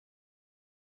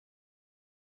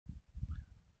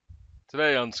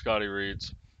Today on Scotty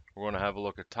Reads, we're going to have a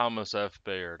look at Thomas F.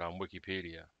 Bayard on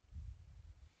Wikipedia.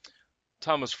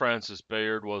 Thomas Francis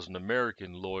Bayard was an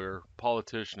American lawyer,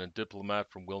 politician, and diplomat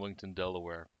from Wilmington,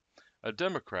 Delaware. A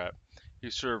Democrat, he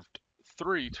served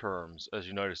 3 terms as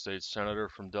United States Senator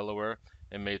from Delaware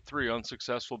and made 3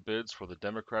 unsuccessful bids for the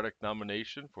Democratic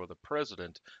nomination for the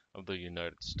President of the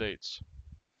United States.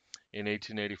 In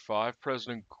 1885,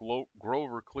 President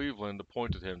Grover Cleveland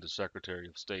appointed him to Secretary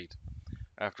of State.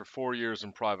 After 4 years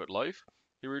in private life,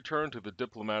 he returned to the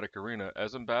diplomatic arena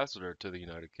as ambassador to the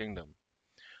United Kingdom.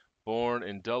 Born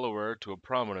in Delaware to a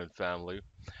prominent family,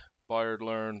 Bayard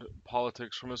learned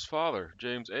politics from his father,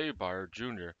 James A. Bayard,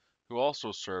 Jr., who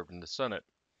also served in the Senate.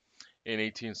 In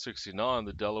 1869,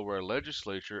 the Delaware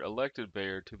legislature elected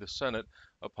Bayard to the Senate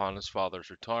upon his father's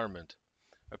retirement.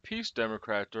 A peace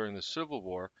Democrat during the Civil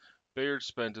War, Bayard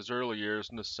spent his early years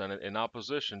in the Senate in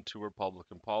opposition to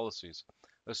Republican policies,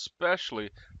 especially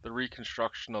the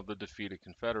reconstruction of the defeated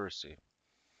Confederacy.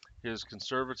 His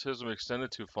conservatism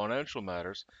extended to financial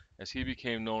matters, as he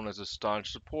became known as a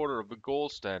staunch supporter of the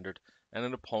gold standard and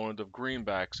an opponent of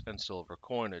greenbacks and silver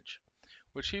coinage,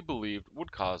 which he believed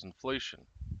would cause inflation.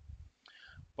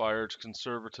 Bayard's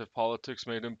conservative politics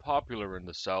made him popular in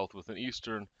the South with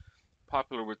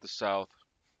the South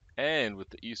and with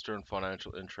the Eastern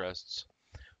financial interests,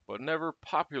 but never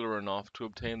popular enough to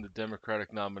obtain the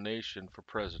Democratic nomination for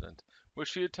president,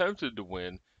 which he attempted to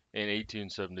win in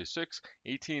 1876,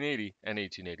 1880, and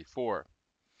 1884.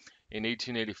 In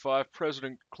 1885,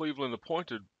 President Cleveland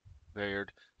appointed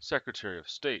Bayard Secretary of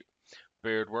State.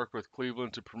 Bayard worked with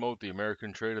Cleveland to promote the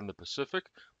American trade in the Pacific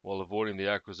while avoiding the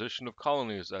acquisition of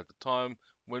colonies at the time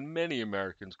when many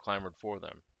Americans clamored for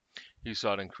them. He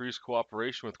sought increased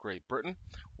cooperation with Great Britain,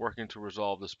 working to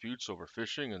resolve disputes over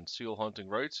fishing and seal hunting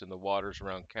rights in the waters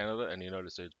around Canada and the United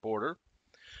States border.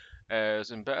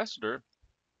 As ambassador,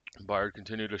 Bayard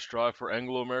continued to strive for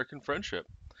Anglo-American friendship.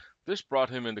 This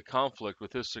brought him into conflict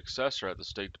with his successor at the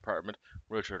State Department,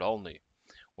 Richard Olney.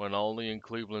 When Olney and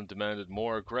Cleveland demanded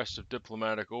more aggressive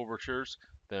diplomatic overtures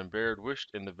than Bayard wished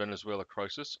in the Venezuela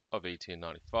crisis of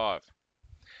 1895.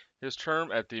 His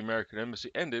term at the American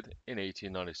Embassy ended in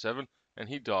 1897, and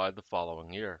he died the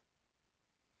following year.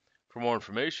 For more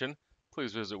information,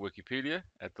 please visit Wikipedia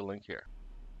at the link here.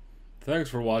 Thanks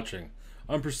for watching.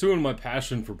 I'm pursuing my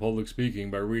passion for public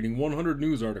speaking by reading 100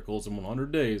 news articles in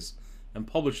 100 days and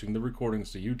publishing the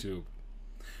recordings to YouTube.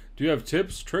 Do you have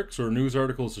tips, tricks, or news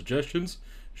article suggestions?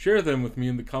 Share them with me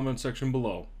in the comment section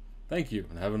below. Thank you,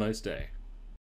 and have a nice day.